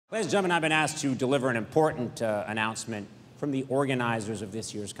Ladies and gentlemen, I've been asked to deliver an important announcement from the organizers of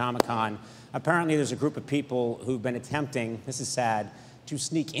this year's Comic-Con. Apparently, there's a group of people who've been attempting, this is sad, to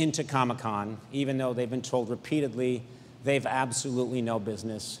sneak into Comic-Con, even though they've been told repeatedly they've absolutely no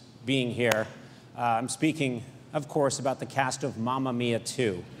business being here. I'm speaking, of course, about the cast of Mamma Mia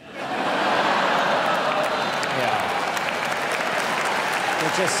 2. Yeah.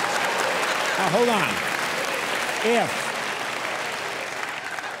 They're just... Now, hold on.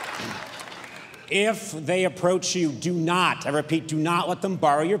 If they approach you, do not, I repeat, do not let them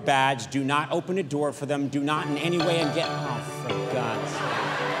borrow your badge. Do not open a door for them. Do not in any way and get... Oh, for God's sake.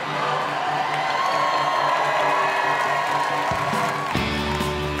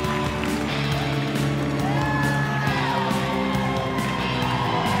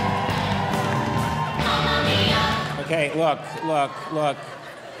 Okay,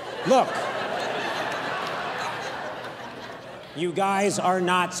 look. You guys are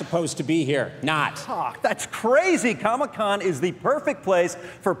not supposed to be here. Not. Oh, that's crazy. Comic-Con is the perfect place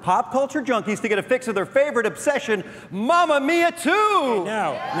for pop culture junkies to get a fix of their favorite obsession, Mamma Mia 2!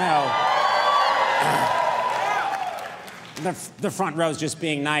 No. The front row's just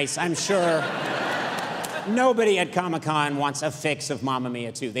being nice. I'm sure nobody at Comic-Con wants a fix of Mamma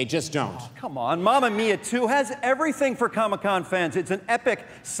Mia 2. They just don't. Oh, come on. Mamma Mia 2 has everything for Comic-Con fans. It's an epic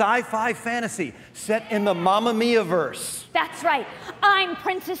sci-fi fantasy set in the Mamma Mia-verse. That's right. I'm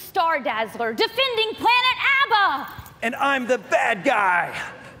Princess Stardazzler, defending Planet Abba! And I'm the bad guy,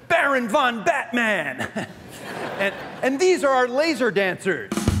 Baron Von Batman. and these are our laser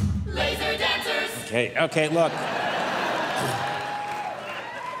dancers. Laser dancers! Okay, look.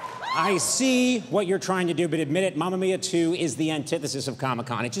 I see what you're trying to do, but admit it, Mamma Mia 2 is the antithesis of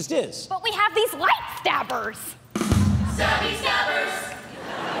Comic-Con. It just is. But we have these light stabbers. Stabby stabbers!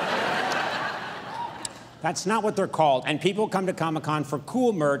 That's not what they're called, and people come to Comic-Con for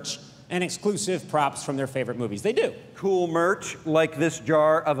cool merch and exclusive props from their favorite movies. They do. Cool merch, like this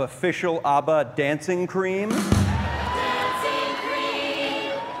jar of official ABBA dancing cream. Dancing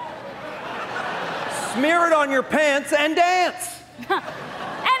cream! Smear it on your pants and dance!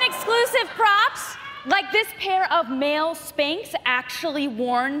 And exclusive props, like this pair of male Spanx actually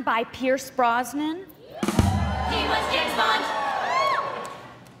worn by Pierce Brosnan. He was James Bond!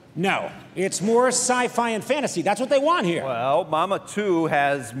 No, it's more sci-fi and fantasy. That's what they want here. Well, Mamma 2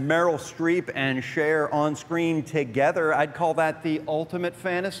 has Meryl Streep and Cher on screen together. I'd call that the ultimate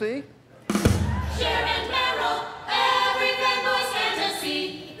fantasy. Cher and Meryl, every fanboy's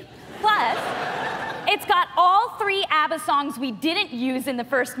fantasy. Plus, it's got all 3 ABBA songs we didn't use in the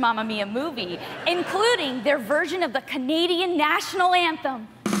first Mamma Mia movie, including their version of the Canadian national anthem.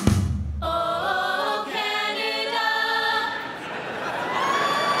 Oh, Canada!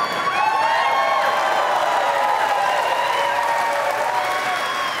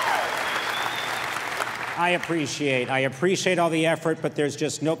 I appreciate all the effort, but there's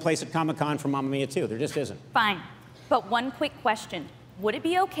just no place at Comic-Con for Mamma Mia 2. There just isn't. Fine, but one quick question. Would it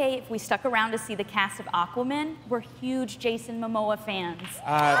be okay if we stuck around to see the cast of Aquaman? We're huge Jason Momoa fans.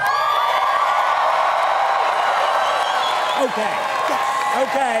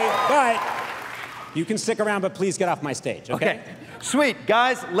 Okay, but you can stick around, but please get off my stage, okay? Sweet.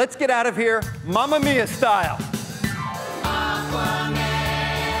 Guys, let's get out of here Mamma Mia style.